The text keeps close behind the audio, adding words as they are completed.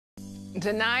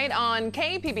Tonight on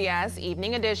KPBS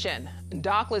Evening Edition,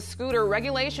 dockless scooter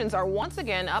regulations are once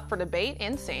again up for debate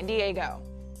in San Diego.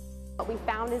 What we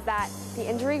found is that the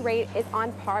injury rate is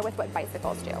on par with what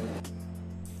bicycles do.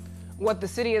 What the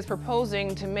city is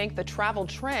proposing to make the travel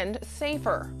trend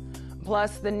safer.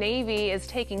 Plus, the Navy is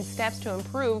taking steps to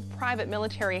improve private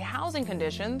military housing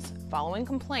conditions following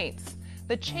complaints.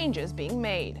 The changes being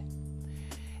made.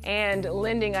 And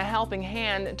lending a helping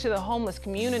hand to the homeless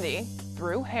community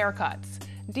through haircuts.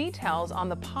 Details on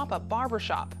the pop-up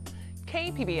barbershop.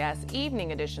 KPBS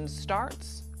Evening Edition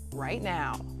starts right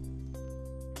now.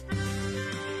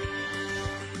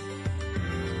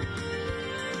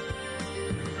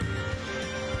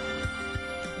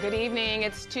 Good evening.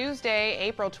 It's Tuesday,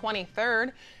 April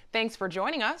 23rd. Thanks for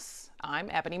joining us. I'm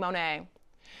mONET.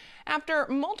 After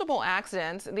multiple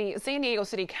accidents, the San Diego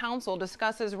City Council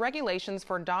discusses regulations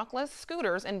for dockless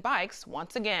scooters and bikes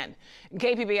once again.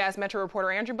 KPBS Metro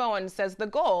reporter Andrew Bowen says the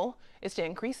goal is to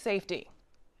increase safety.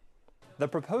 The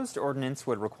proposed ordinance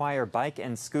would require bike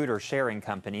and scooter sharing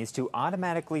companies to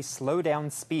automatically slow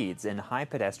down speeds in high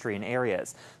pedestrian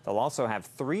areas. They'll also have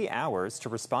 3 hours to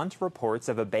respond to reports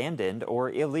of abandoned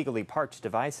or illegally parked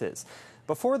devices.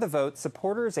 Before the vote,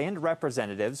 supporters and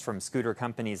representatives from scooter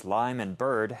companies Lime and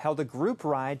Bird held a group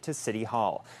ride to City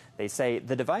Hall. They say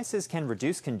the devices can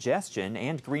reduce congestion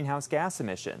and greenhouse gas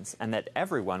emissions, and that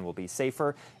everyone will be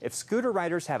safer if scooter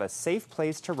riders have a safe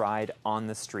place to ride on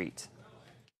the street.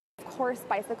 Of course,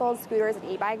 bicycles, scooters,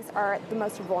 and e-bikes are the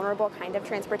most vulnerable kind of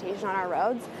transportation on our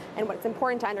roads. And what's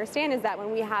important to understand is that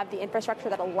when we have the infrastructure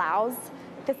that allows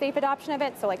the safe adoption of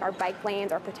it, so like our bike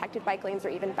lanes or protected bike lanes are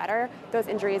even better, those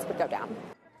injuries would go down.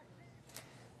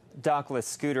 Dockless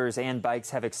scooters and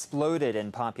bikes have exploded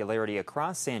in popularity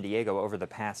across San Diego over the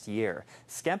past year.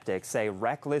 Skeptics say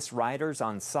reckless riders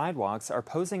on sidewalks are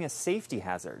posing a safety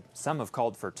hazard. Some have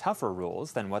called for tougher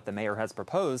rules than what the mayor has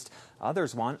proposed.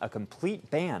 Others want a complete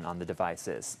ban on the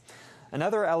devices.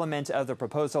 Another element of the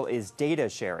proposal is data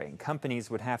sharing.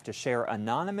 Companies would have to share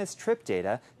anonymous trip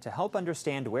data to help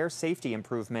understand where safety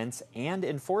improvements and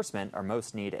enforcement are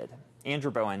most needed. Andrew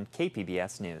Bowen,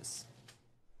 KPBS News.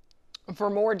 For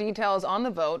more details on the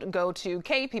vote, go to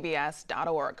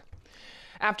kpbs.org.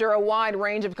 After a wide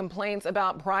range of complaints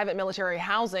about private military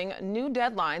housing, new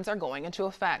deadlines are going into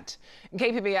effect.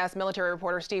 KPBS military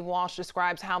reporter Steve Walsh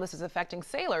describes how this is affecting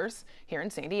sailors here in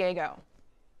San Diego.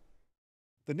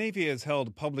 The Navy has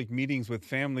held public meetings with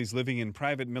families living in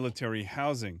private military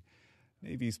housing.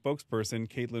 Navy spokesperson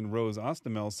Caitlin Rose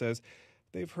Ostamel says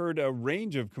they've heard a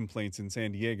range of complaints in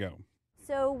San Diego.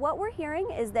 So what we're hearing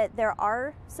is that there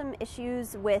are some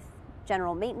issues with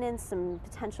general maintenance, some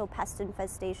potential pest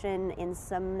infestation in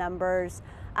some numbers.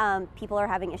 People are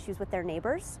having issues with their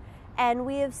neighbors. And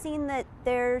we have seen that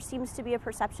there seems to be a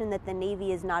perception that the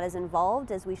Navy is not as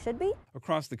involved as we should be.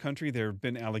 Across the country, there have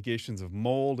been allegations of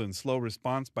mold and slow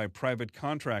response by private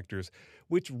contractors,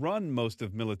 which run most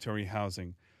of military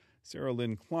housing. Sarah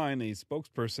Lynn Klein, a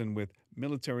spokesperson with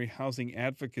Military Housing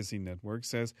Advocacy Network,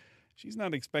 says she's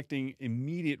not expecting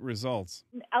immediate results.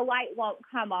 A light won't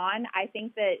come on. I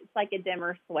think that it's like a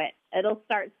dimmer switch. It'll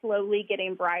start slowly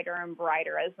getting brighter and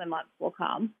brighter as the months will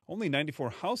come. Only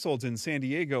 94 households in San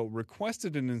Diego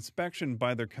requested an inspection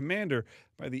by their commander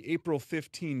by the April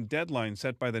 15 deadline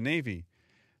set by the Navy.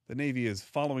 The Navy is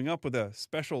following up with a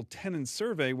special tenant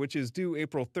survey, which is due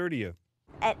April 30th.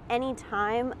 At any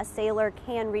time, a sailor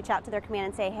can reach out to their command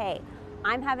and say, hey,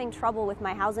 I'm having trouble with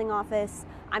my housing office.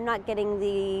 I'm not getting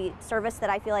the service that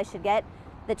I feel I should get.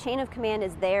 The chain of command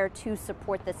is there to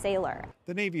support the sailor.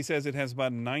 The Navy says it has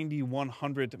about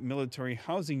 9,100 military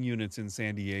housing units in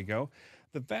San Diego.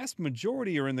 The vast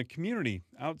majority are in the community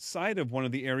outside of one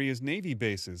of the area's Navy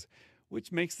bases,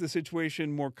 which makes the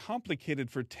situation more complicated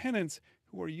for tenants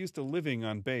who are used to living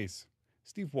on base.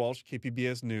 Steve Walsh,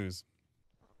 KPBS News.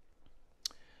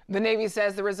 The Navy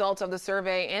says the results of the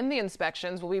survey and the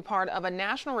inspections will be part of a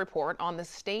national report on the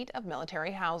state of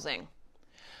military housing.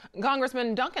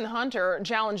 Congressman Duncan Hunter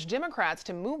challenged Democrats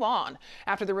to move on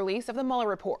after the release of the Mueller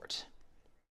report.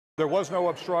 There was no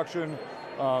obstruction.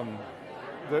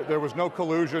 There was no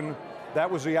collusion.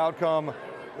 That was the outcome.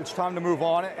 It's time to move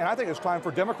on. And I think it's time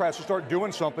for Democrats to start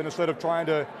doing something instead of trying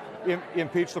to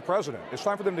impeach the president. It's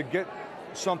time for them to get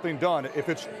something done. If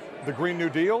it's the Green New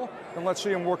Deal, then let's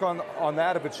see them work on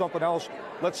that. If it's something else,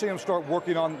 let's see them start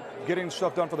working on getting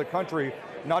stuff done for the country,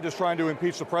 not just trying to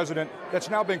impeach the president. That's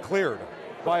now been cleared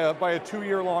by a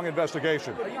 2-year-long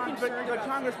investigation. But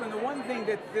Congressman, the one thing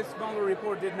that this Mueller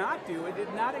report did not do, it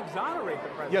did not exonerate the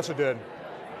president. Yes, it did.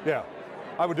 Yeah,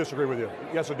 I would disagree with you.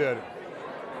 Yes, it did.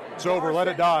 It's over. Let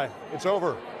it die. It's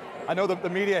over. I know the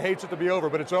media hates it to be over,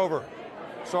 but it's over.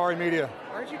 Sorry, media.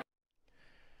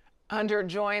 Hunter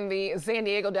joined the San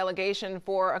Diego delegation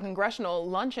for a congressional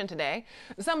luncheon today.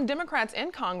 Some Democrats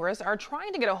in Congress are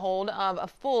trying to get a hold of a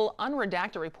full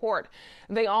unredacted report.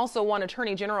 They also want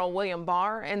Attorney General William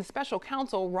Barr and Special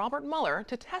Counsel Robert Mueller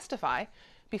to testify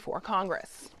before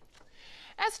Congress.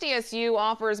 SDSU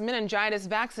offers meningitis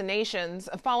vaccinations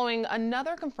following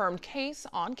another confirmed case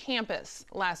on campus.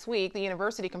 Last week, the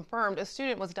university confirmed a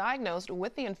student was diagnosed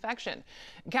with the infection.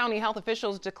 County health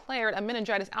officials declared a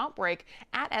meningitis outbreak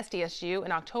at SDSU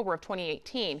in October of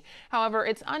 2018. However,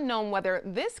 it's unknown whether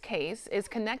this case is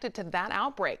connected to that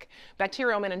outbreak.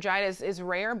 Bacterial meningitis is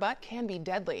rare but can be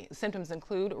deadly. Symptoms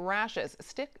include rashes,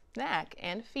 stiff neck,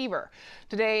 and fever.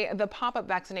 Today, the pop-up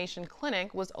vaccination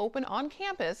clinic was open on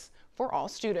campus for all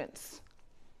students.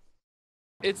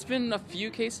 It's been a few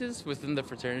cases within the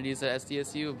fraternities at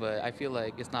SDSU, but I feel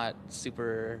like it's not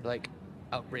super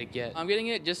outbreak yet. I'm getting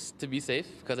it just to be safe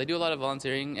because I do a lot of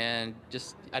volunteering and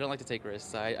I don't like to take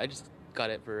risks. I just got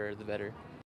it for the better.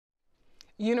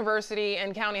 University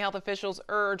and county health officials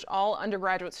urge all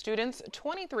undergraduate students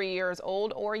 23 years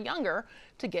old or younger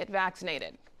to get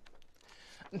vaccinated.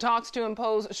 Talks to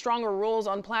impose stronger rules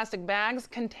on plastic bags,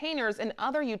 containers, and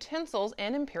other utensils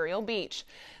in Imperial Beach.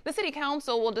 The City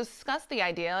Council will discuss the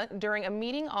idea during a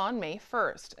meeting on May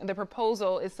 1st. The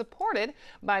proposal is supported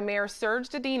by Mayor Serge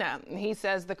Dedina. He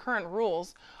says the current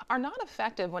rules are not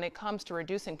effective when it comes to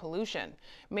reducing pollution.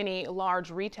 Many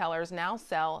large retailers now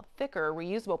sell thicker,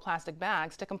 reusable plastic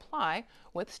bags to comply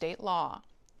with state law.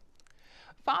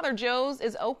 Father Joe's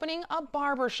is opening a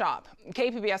barber shop.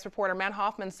 KPBS reporter Matt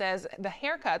Hoffman says the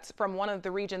haircuts from one of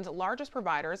the region's largest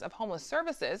providers of homeless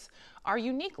services are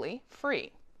uniquely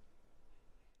free.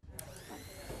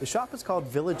 The shop is called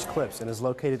Village Clips and is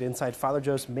located inside Father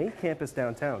Joe's main campus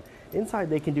downtown. Inside,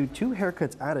 they can do 2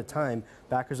 haircuts at a time.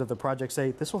 Backers of the project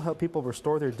say this will help people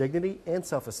restore their dignity and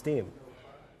self-esteem.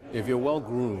 If you're well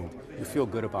groomed, you feel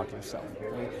good about yourself.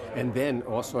 And then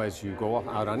also as you go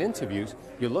out on interviews,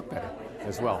 you look better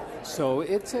as well. So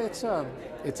it's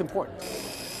important.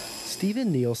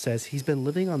 Stephen Neal says he's been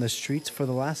living on the streets for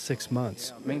the last 6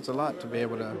 months. It means a lot to be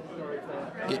able to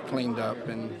get cleaned up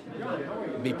and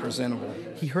be presentable.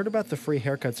 He heard about the free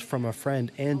haircuts from a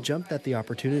friend and jumped at the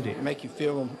opportunity. Make you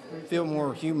feel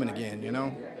more human again, you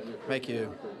know? Make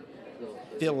you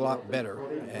feel a lot better,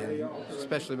 and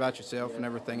especially about yourself and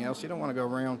everything else. You don't want to go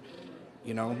around,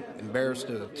 embarrassed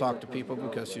to talk to people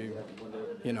because you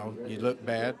look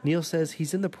bad. Neal says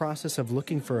he's in the process of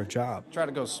looking for a job. Try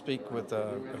to go speak with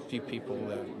a few people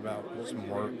about some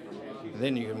work.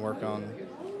 Then you can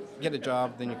get a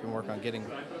job, then you can work on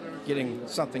getting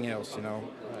something else,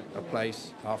 a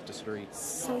place off the street.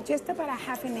 So just about a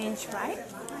half an inch, right?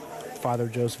 Father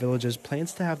Joe's Villages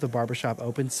plans to have the barbershop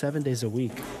open 7 days a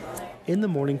week. In the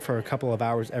morning for a couple of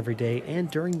hours every day and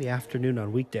during the afternoon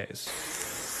on weekdays.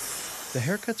 The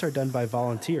haircuts are done by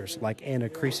volunteers like Anna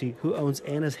Creasy, who owns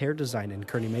Anna's Hair Design in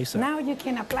Kearny Mesa. Now you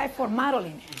can apply for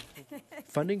modeling.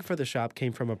 Funding for the shop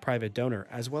came from a private donor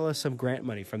as well as some grant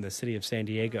money from the city of San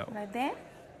Diego. Right there?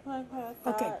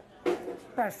 Okay,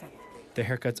 perfect. The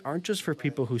haircuts aren't just for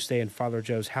people who stay in Father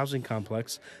Joe's housing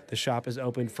complex. The shop is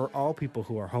open for all people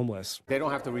who are homeless. They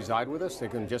don't have to reside with us. They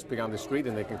can just be on the street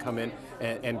and they can come in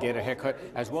and get a haircut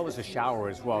as well as a shower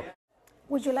as well.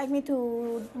 Would you like me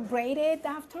to braid it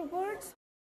afterwards?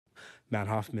 Matt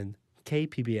Hoffman,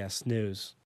 KPBS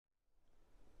News.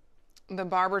 The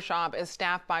barbershop is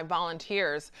staffed by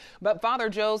volunteers, but Father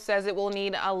Joe says it will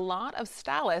need a lot of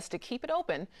stylists to keep it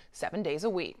open 7 days a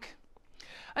week.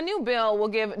 A new bill will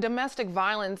give domestic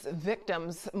violence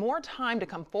victims more time to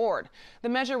come forward. The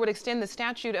measure would extend the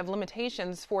statute of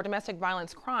limitations for domestic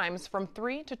violence crimes from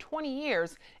 3 to 20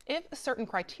 years if certain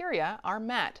criteria are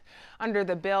met. Under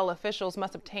the bill, officials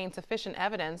must obtain sufficient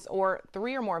evidence or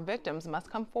 3 or more victims must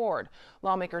come forward.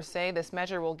 Lawmakers say this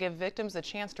measure will give victims a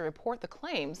chance to report the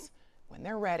claims when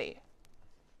they're ready.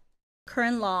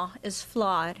 Current law is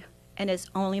flawed and is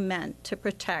only meant to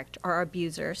protect our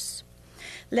abusers.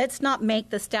 Let's not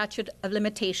make the statute of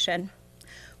limitation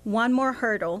one more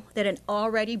hurdle that an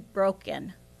already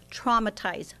broken,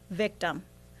 traumatized victim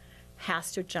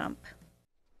has to jump.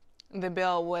 The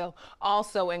bill will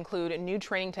also include new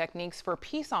training techniques for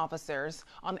peace officers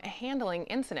on handling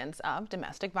incidents of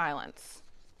domestic violence.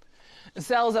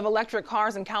 Sales of electric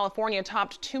cars in California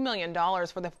topped $2 million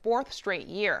for the 4th straight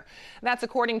year. That's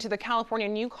according to the California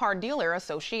New Car Dealer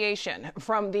Association.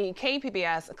 From the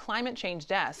KPBS Climate Change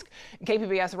Desk,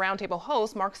 KPBS Roundtable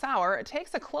host Mark Sauer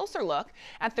takes a closer look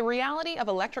at the reality of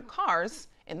electric cars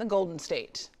in the Golden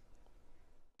State.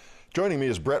 Joining me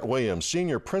is Brett Williams,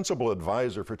 Senior Principal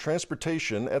Advisor for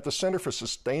Transportation at the Center for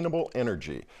Sustainable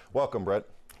Energy. Welcome, Brett.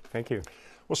 Thank you.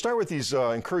 We'll start with these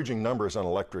encouraging numbers on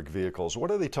electric vehicles.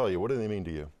 What do they tell you? What do they mean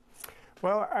to you?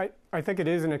 Well, I think it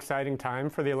is an exciting time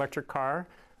for the electric car.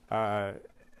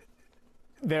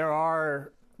 There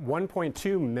are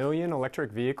 1.2 million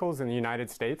electric vehicles in the United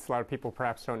States. A lot of people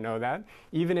perhaps don't know that.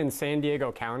 Even in San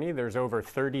Diego County, there's over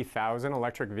 30,000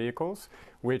 electric vehicles,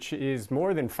 which is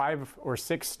more than 5 or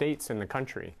 6 states in the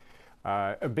country.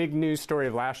 A big news story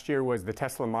of last year was the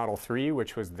Tesla Model 3,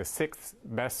 which was the 6th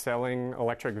best-selling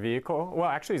electric vehicle. Well,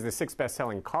 actually, it's the 6th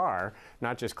best-selling car,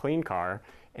 not just clean car,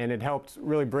 and it helped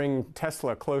really bring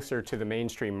Tesla closer to the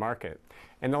mainstream market.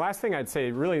 And the last thing I'd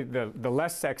say, really the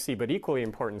less sexy but equally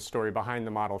important story behind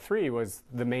the Model 3 was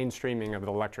the mainstreaming of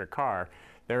the electric car.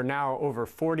 There are now over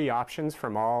 40 options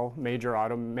from all major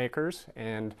automakers,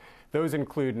 and those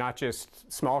include not just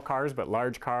small cars, but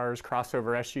large cars,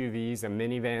 crossover SUVs, a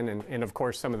minivan, and of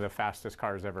course, some of the fastest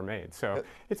cars ever made. So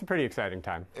it's a pretty exciting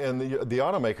time. And the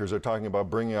automakers are talking about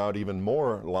bringing out even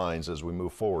more lines as we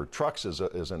move forward. Trucks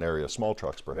is an area, small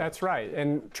trucks perhaps. That's right.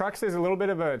 And trucks is a little bit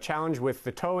of a challenge with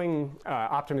the towing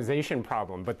optimization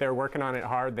problem, but they're working on it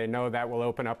hard. They know that will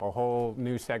open up a whole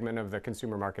new segment of the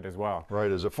consumer market as well.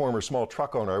 Right. As a former small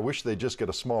truck owner, I wish they'd just get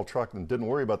a small truck and didn't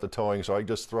worry about the towing, so I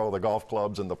just throw the golf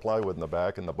clubs and the plywood in the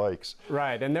back and the bikes.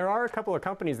 Right, and there are a couple of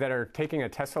companies that are taking a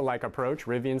Tesla-like approach.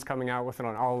 Rivian's coming out with an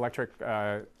all-electric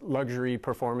luxury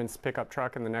performance pickup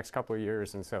truck in the next couple of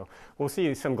years, and so we'll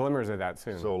see some glimmers of that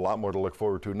soon. So a lot more to look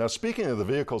forward to. Now, speaking of the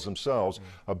vehicles themselves,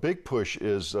 a big push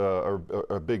is,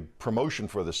 a big promotion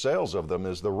for the sales of them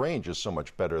is the range is so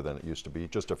much better than it used to be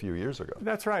just a few years ago.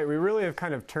 That's right. We really have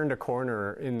kind of turned a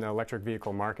corner in the electric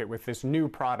vehicle market with this new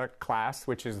product class,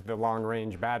 which is the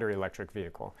long-range battery electric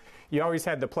vehicle. You always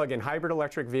had the plug-in hybrid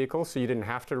electric vehicle, so you didn't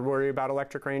have to worry about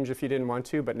electric range if you didn't want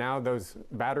to, but now those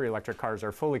battery electric cars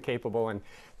are fully capable, and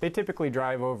they typically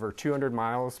drive over 200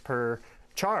 miles per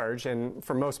charge, and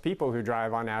for most people who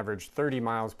drive on average 30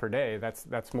 miles per day,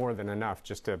 that's more than enough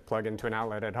just to plug into an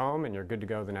outlet at home and you're good to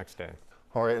go the next day.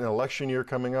 All right, an election year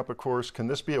coming up, of course. Can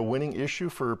this be a winning issue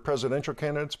for presidential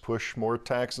candidates? Push more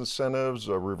tax incentives,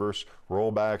 reverse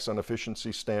rollbacks on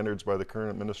efficiency standards by the current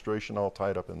administration, all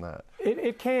tied up in that?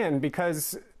 It can,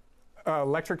 because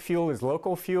electric fuel is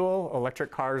local fuel.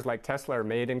 Electric cars like Tesla are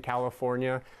made in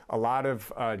California. A lot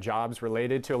of jobs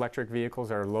related to electric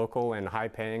vehicles are local and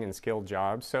high-paying and skilled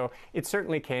jobs. So it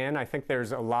certainly can. I think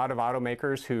there's a lot of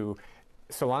automakers who,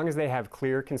 so long as they have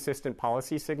clear, consistent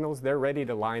policy signals, they're ready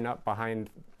to line up behind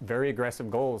very aggressive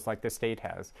goals like the state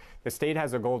has. The state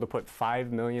has a goal to put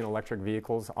 5 million electric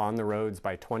vehicles on the roads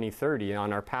by 2030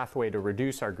 on our pathway to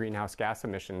reduce our greenhouse gas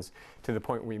emissions to the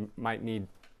point we might need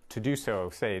to do so,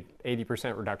 say,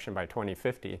 80% reduction by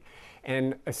 2050.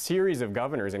 And a series of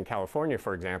governors in California,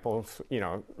 for example,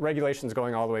 regulations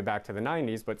going all the way back to the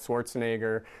 90s, but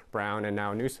Schwarzenegger, Brown, and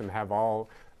now Newsom have all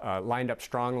lined up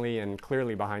strongly and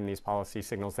clearly behind these policy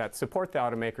signals that support the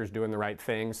automakers doing the right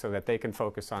thing so that they can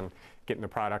focus on getting the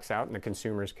products out and the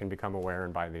consumers can become aware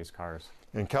and buy these cars.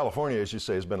 And California, as you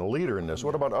say, has been a leader in this.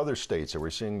 What about other states? Are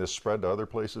we seeing this spread to other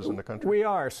places in the country? We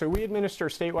are. So we administer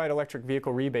statewide electric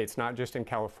vehicle rebates, not just in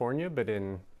California, but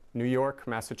in New York,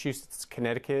 Massachusetts,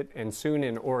 Connecticut, and soon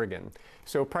in Oregon.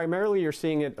 So primarily you're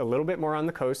seeing it a little bit more on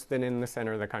the coast than in the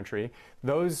center of the country.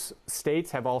 Those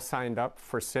states have all signed up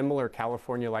for similar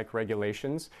California-like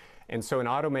regulations. And so an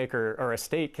automaker or a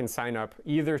state can sign up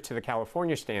either to the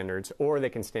California standards or they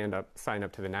can sign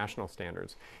up to the national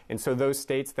standards. And so those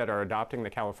states that are adopting the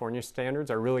California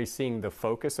standards are really seeing the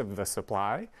focus of the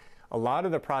supply. A lot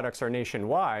of the products are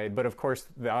nationwide, but of course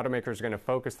the automakers are going to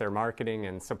focus their marketing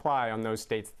and supply on those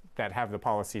states that have the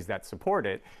policies that support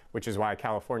it, which is why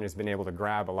California has been able to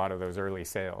grab a lot of those early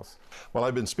sales. Well,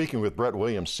 I've been speaking with Brett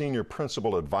Williams, Senior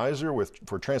Principal Advisor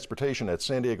for Transportation at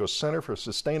San Diego Center for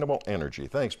Sustainable Energy.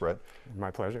 Thanks, Brett.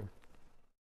 My pleasure.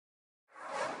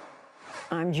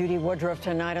 I'm Judy Woodruff.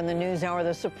 Tonight on the NewsHour,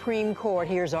 the Supreme Court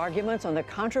hears arguments on the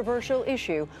controversial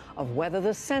issue of whether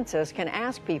the census can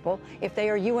ask people if they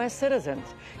are U.S. citizens.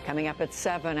 Coming up at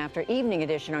 7 after Evening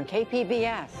Edition on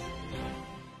KPBS.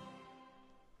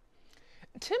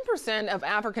 10% of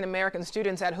African-American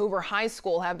students at Hoover High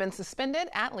School have been suspended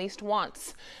at least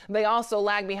once. They also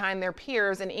lag behind their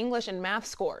peers in English and math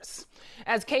scores.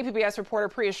 As KPBS reporter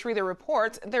Priya Sridhar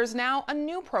reports, there's now a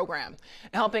new program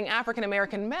helping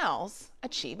African-American males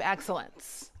achieve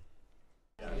excellence.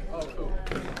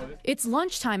 It's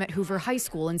lunchtime at Hoover High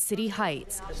School in City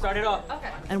Heights. Start it off.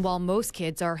 Okay. And while most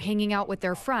kids are hanging out with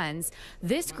their friends,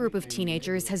 this group of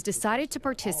teenagers has decided to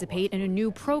participate in a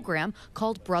new program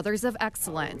called Brothers of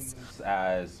Excellence.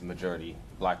 As majority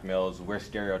black males, we're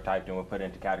stereotyped and we're put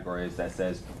into categories that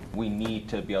says we need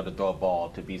to be able to throw a ball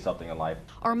to be something in life.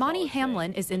 Armani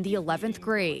Hamlin is in the 11th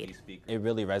grade. It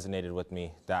really resonated with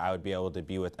me that I would be able to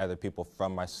be with other people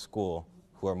from my school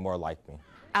who are more like me.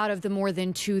 Out of the more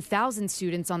than 2,000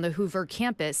 students on the Hoover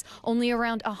campus, only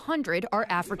around 100 are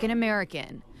African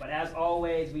American. But as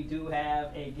always, we do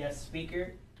have a guest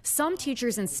speaker. Some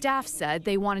teachers and staff said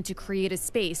they wanted to create a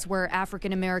space where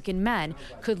African American men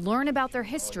could learn about their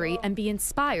history and be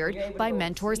inspired by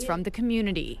mentors from the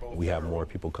community. We have more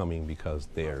people coming because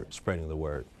they're spreading the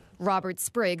word. Robert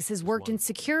Spriggs has worked in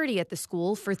security at the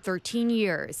school for 13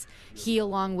 years. He,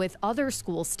 along with other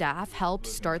school staff, helped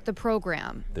start the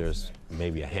program. There's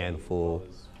maybe a handful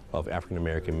of African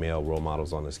American male role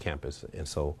models on this campus, and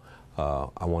so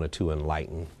I wanted to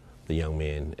enlighten the young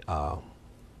men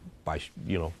by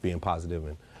being positive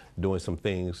and doing some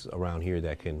things around here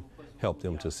that can help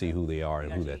them to see who they are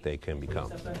and who that they can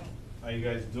become. How you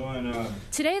guys doing?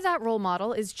 Today, that role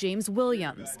model is James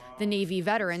Williams. The Navy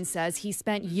veteran says he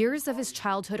spent years of his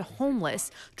childhood homeless,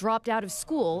 dropped out of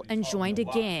school, and joined a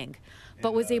gang,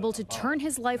 but was able to turn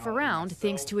his life around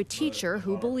thanks to a teacher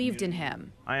who believed in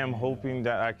him. I am hoping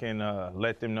that I can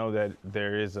let them know that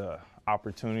there is an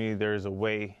opportunity, there is a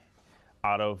way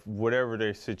out of whatever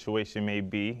their situation may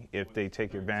be if they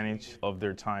take advantage of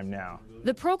their time now.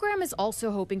 The program is also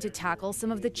hoping to tackle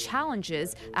some of the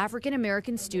challenges African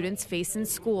American students face in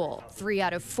school. 3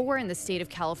 out of 4 in the state of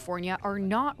California are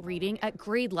not reading at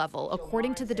grade level,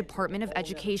 according to the Department of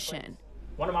Education.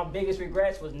 One of my biggest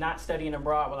regrets was not studying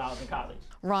abroad while I was in college.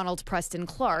 Ronald Preston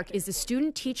Clark is a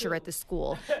student teacher at the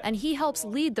school, and he helps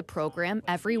lead the program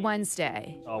every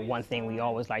Wednesday. One thing we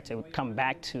always like to come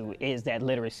back to is that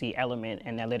literacy element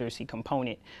and that literacy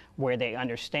component, where they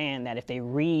understand that if they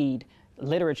read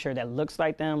literature that looks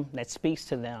like them, that speaks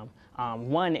to them,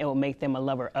 one, it will make them a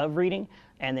lover of reading,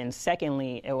 and then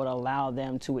secondly, it would allow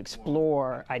them to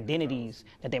explore identities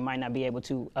that they might not be able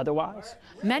to otherwise.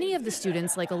 Many of the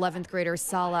students, like 11th grader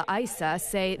Salah Isa,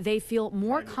 say they feel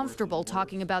more comfortable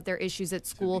talking about their issues at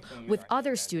school with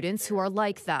other students who are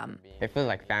like them. It feels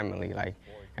like family, like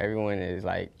everyone is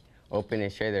like open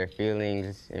and share their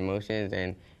feelings, emotions,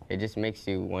 and it just makes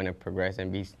you want to progress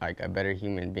and be like a better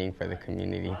human being for the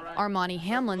community. Armani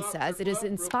Hamlin says it has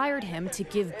inspired him to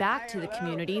give back to the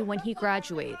community when he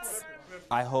graduates.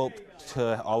 I hope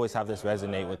to always have this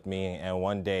resonate with me, and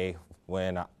one day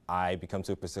when I become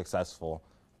super successful,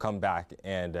 come back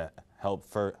and help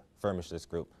furnish this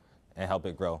group and help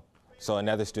it grow. So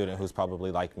another student who's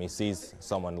probably like me sees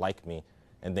someone like me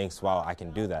and thinks, wow, I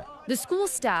can do that. The school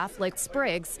staff, like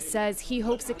Spriggs, says he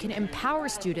hopes it can empower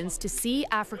students to see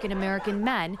African American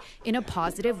men in a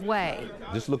positive way.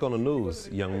 Just look on the news.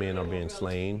 Young men are being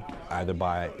slain either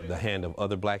by the hand of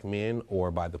other black men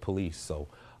or by the police. So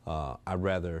I'd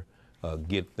rather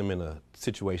get them in a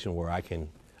situation where I can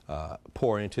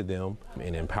pour into them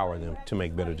and empower them to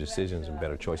make better decisions and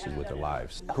better choices with their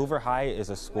lives. Hoover High is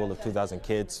a school of 2,000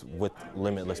 kids with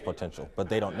limitless potential, but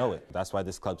they don't know it. That's why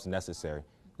this club's necessary.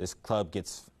 This club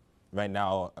gets, right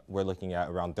now, we're looking at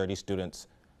around 30 students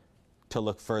to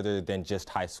look further than just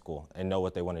high school and know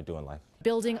what they want to do in life.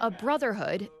 Building a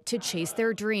brotherhood to chase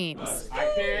their dreams.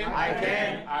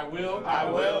 I will,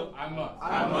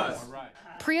 I must.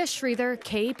 Priya Sridhar,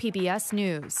 KPBS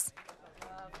News.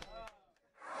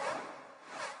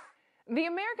 The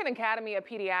American Academy of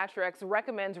Pediatrics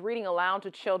recommends reading aloud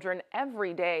to children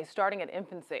every day, starting at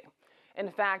infancy. In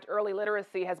fact, early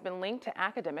literacy has been linked to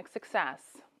academic success.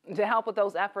 To help with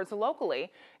those efforts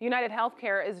locally, United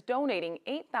Healthcare is donating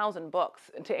 8,000 books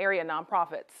to area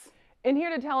nonprofits. And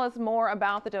here to tell us more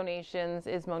about the donations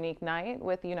is Monique Knight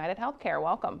with United Healthcare.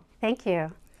 Welcome. Thank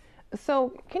you.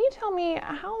 So can you tell me,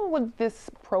 how would this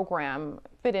program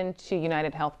fit into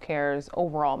United Healthcare's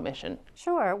overall mission?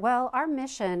 Sure. Well, our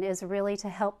mission is really to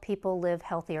help people live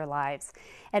healthier lives.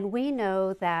 And we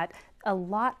know that a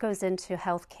lot goes into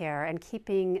healthcare and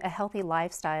keeping a healthy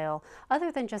lifestyle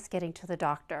other than just getting to the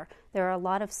doctor. There are a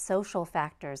lot of social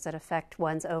factors that affect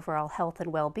one's overall health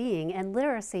and well-being, and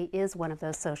literacy is one of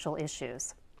those social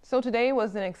issues. So today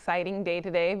was an exciting day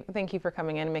today. Thank you for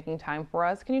coming in and making time for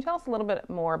us. Can you tell us a little bit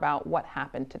more about what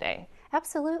happened today?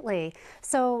 Absolutely.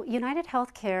 So United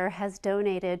Healthcare has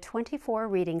donated 24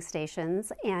 reading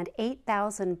stations and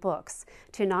 8,000 books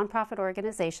to nonprofit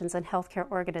organizations and healthcare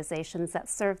organizations that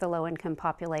serve the low-income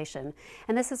population.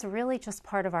 And this is really just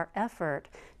part of our effort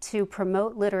to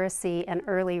promote literacy and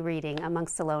early reading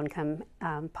amongst the low-income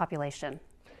population.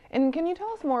 And can you tell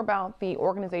us more about the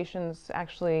organizations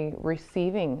actually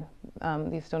receiving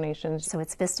these donations? So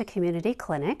it's Vista Community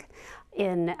Clinic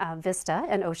in Vista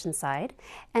and Oceanside,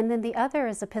 and then the other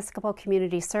is Episcopal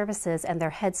Community Services and their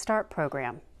Head Start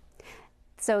program.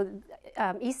 So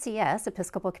ECS,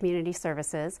 Episcopal Community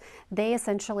Services, they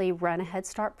essentially run a Head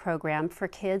Start program for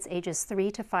kids ages 3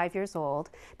 to 5 years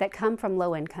old that come from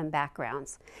low-income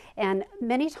backgrounds. And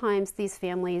many times these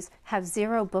families have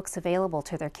 0 books available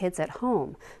to their kids at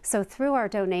home. So through our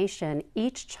donation,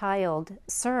 each child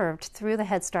served through the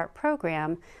Head Start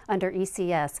program under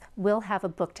ECS will have a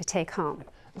book to take home.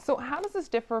 So how does this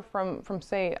differ from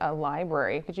say, a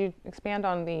library? Could you expand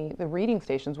on the reading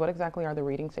stations? What exactly are the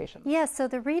reading stations? Yes, so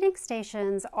the reading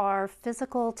stations are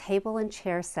physical table and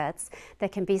chair sets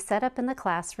that can be set up in the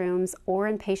classrooms or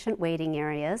in patient waiting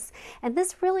areas. And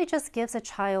this really just gives a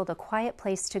child a quiet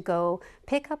place to go,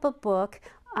 pick up a book.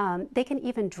 They can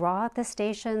even draw at the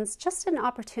stations, just an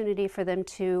opportunity for them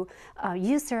to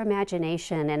use their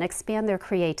imagination and expand their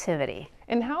creativity.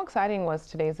 And how exciting was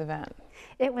today's event?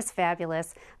 It was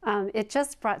fabulous. It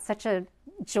just brought such a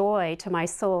joy to my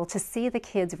soul to see the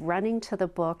kids running to the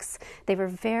books. They were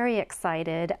very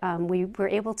excited. We were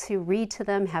able to read to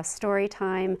them, have story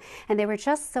time, and they were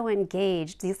just so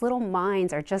engaged. These little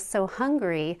minds are just so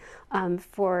hungry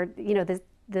for, you know,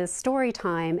 the story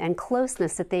time and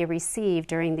closeness that they receive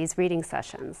during these reading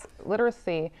sessions.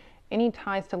 Literacy, any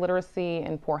ties to literacy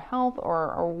and poor health,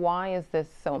 or why is this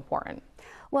so important?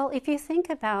 Well, if you think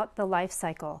about the life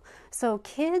cycle, so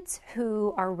kids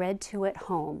who are read to at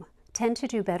home tend to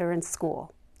do better in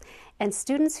school. And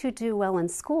students who do well in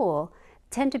school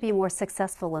tend to be more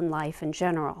successful in life in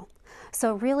general.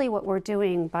 So really what we're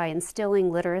doing by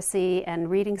instilling literacy and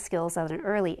reading skills at an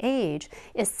early age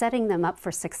is setting them up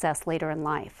for success later in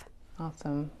life.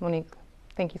 Awesome. Monique,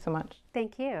 thank you so much.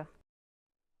 Thank you.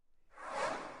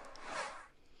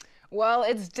 Well,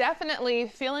 it's definitely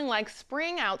feeling like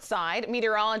spring outside.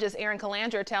 Meteorologist Erin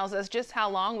Calandra tells us just how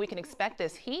long we can expect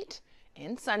this heat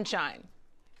and sunshine.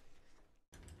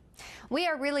 We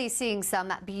are really seeing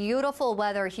some beautiful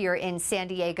weather here in San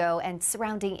Diego and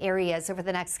surrounding areas over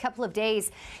the next couple of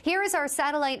days. Here is our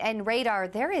satellite and radar.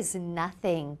 There is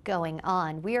nothing going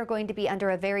on. We are going to be under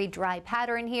a very dry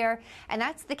pattern here, and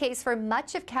that's the case for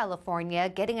much of California,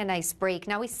 getting a nice break.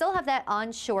 Now, we still have that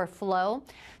onshore flow,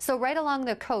 so right along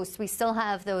the coast, we still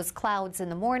have those clouds in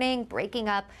the morning breaking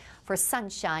up for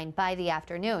sunshine by the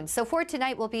afternoon. So for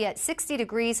tonight, we'll be at 60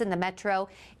 degrees in the metro,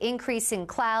 increasing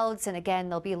clouds, and again,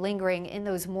 they'll be lingering in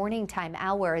those morning time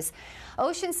hours.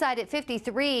 Oceanside at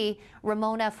 53,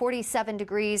 Ramona 47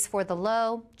 degrees for the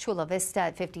low, Chula Vista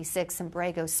at 56, and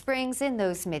Borrego Springs in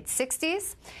those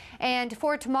mid-60s. And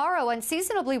for tomorrow,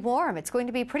 unseasonably warm. It's going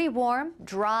to be pretty warm,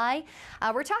 dry.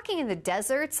 We're talking in the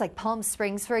deserts, like Palm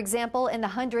Springs, for example, in the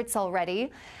hundreds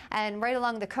already. And right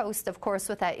along the coast, of course,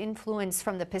 with that influence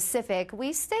from the Pacific,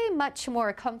 we stay much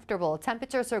more comfortable.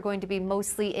 Temperatures are going to be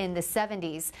mostly in the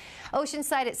 70s.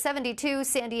 Oceanside at 72,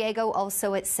 San Diego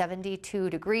also at 72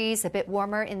 degrees, a bit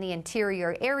warmer in the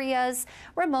interior areas.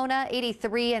 Ramona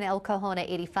 83 and El Cajon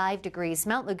 85 degrees.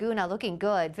 Mount Laguna looking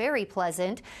good, very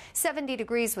pleasant. 70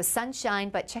 degrees with sunshine,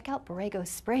 but check out Borrego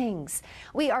Springs.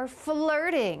 We are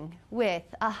flirting with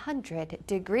 100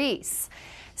 degrees.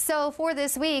 So for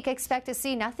this week, expect to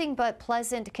see nothing but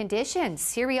pleasant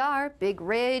conditions. Here we are, Big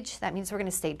Ridge. That means we're going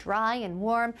to stay dry and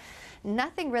warm.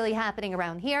 Nothing really happening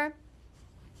around here.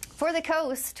 For the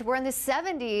coast, we're in the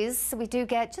 70s. We do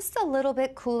get just a little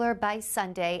bit cooler by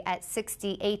Sunday at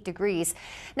 68 degrees.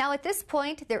 Now, at this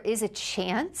point, there is a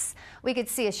chance we could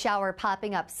see a shower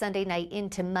popping up Sunday night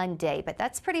into Monday, but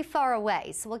that's pretty far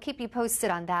away, so we'll keep you posted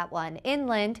on that one.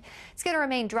 Inland, it's going to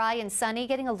remain dry and sunny,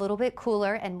 getting a little bit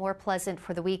cooler and more pleasant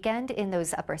for the weekend in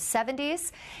those upper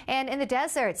 70s. And in the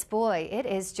deserts, boy, it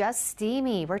is just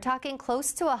steamy. We're talking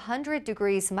close to 100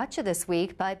 degrees much of this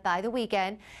week, but by the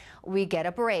weekend, we get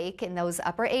a break in those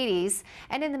upper 80s.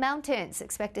 And in the mountains,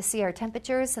 expect to see our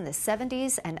temperatures in the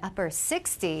 70s and upper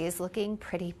 60s, looking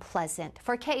pretty pleasant.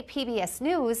 For KPBS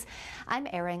News, I'm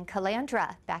Erin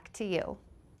Calandra. Back to you.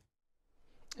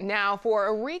 Now for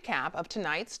a recap of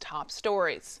tonight's top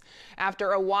stories.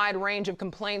 After a wide range of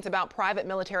complaints about private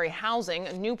military housing,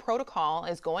 a new protocol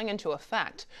is going into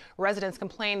effect. Residents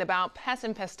complained about pest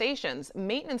infestations,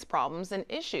 maintenance problems, and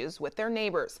issues with their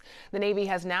neighbors. The Navy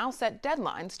has now set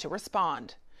deadlines to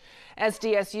respond.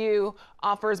 SDSU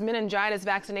offers meningitis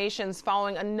vaccinations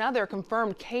following another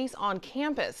confirmed case on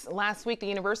campus. Last week, the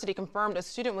university confirmed a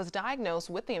student was diagnosed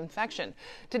with the infection.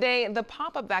 Today, the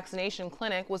pop-up vaccination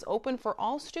clinic was open for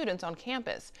all students on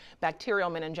campus. Bacterial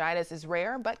meningitis is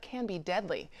rare but can be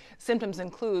deadly. Symptoms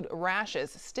include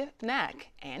rashes, stiff neck,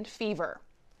 and fever.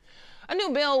 A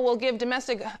new bill will give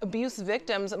domestic abuse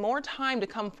victims more time to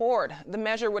come forward. The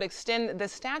measure would extend the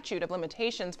statute of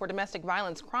limitations for domestic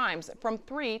violence crimes from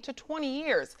 3 to 20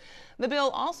 years. The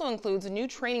bill also includes new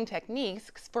training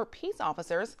techniques for peace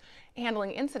officers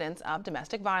handling incidents of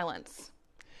domestic violence.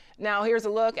 Now here's a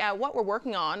look at what we're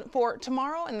working on for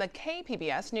tomorrow in the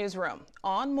KPBS newsroom.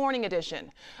 On Morning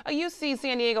Edition, a UC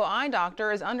San Diego eye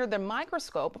doctor is under the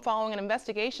microscope following an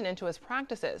investigation into his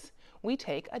practices. We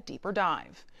take a deeper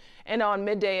dive. And on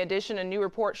Midday Edition, a new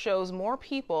report shows more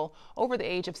people over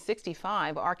the age of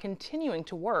 65 are continuing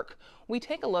to work. We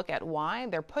take a look at why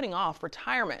they're putting off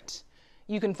retirement.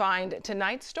 You can find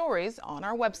tonight's stories on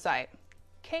our website,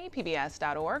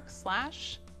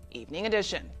 kpbs.org/evening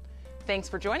edition. Thanks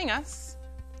for joining us.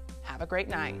 Have a great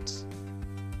night.